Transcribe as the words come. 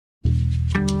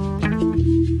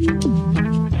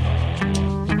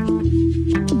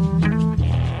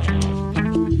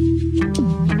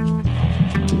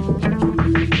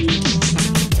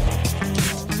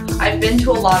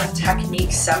lot of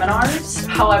technique seminars.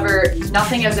 However,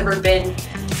 nothing has ever been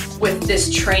with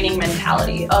this training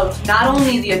mentality of not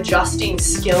only the adjusting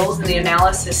skills and the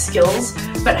analysis skills,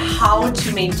 but how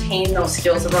to maintain those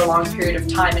skills over a long period of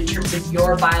time in terms of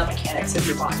your biomechanics of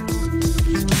your body.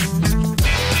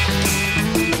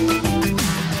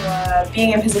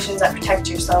 Being in positions that protect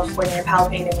yourself when you're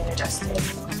palpating and adjusting.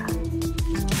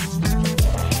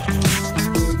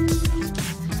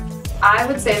 I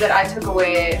would say that I took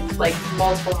away like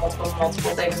multiple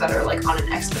things that are like on an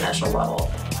exponential level.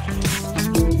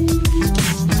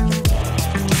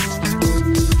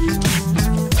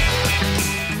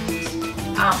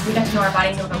 We got to know our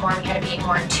bodies a little bit more. We had to be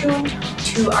more in tune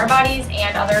to our bodies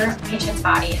and other patients'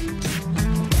 bodies.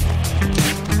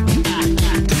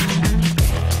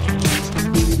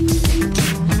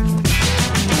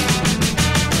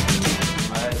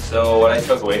 So what I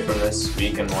took away from this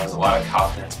weekend was a lot of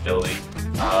confidence building.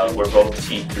 We're both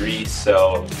T3,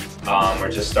 so we're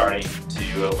just starting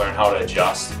to learn how to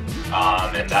adjust,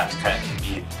 and that can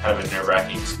be kind of a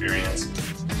nerve-wracking experience.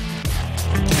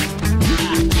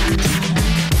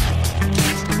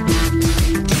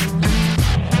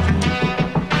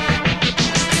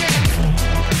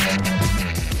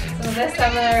 So this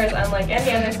seminar is unlike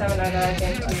any other seminar that I've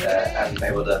been to. I'm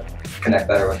able to connect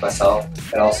better with myself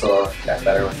and also connect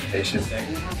better with the patient.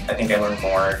 I think I learned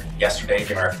more yesterday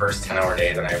during our first 10-hour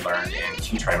day than I learned in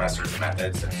 2 trimesters of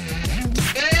methods.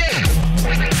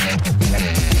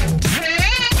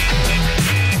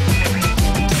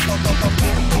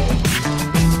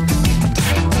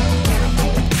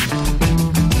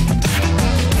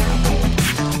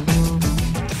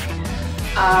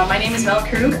 My name is Mel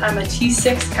Krug. I'm a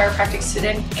T6 chiropractic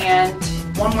student, and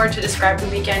one word to describe the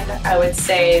weekend, I would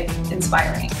say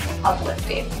inspiring,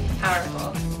 uplifting,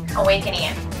 Powerful.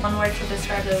 awakening. One word to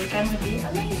describe the weekend would be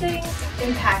amazing.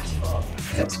 Impactful.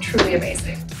 It's truly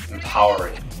amazing.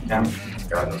 Empowering. Yeah,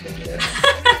 God, those things.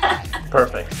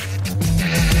 Perfect.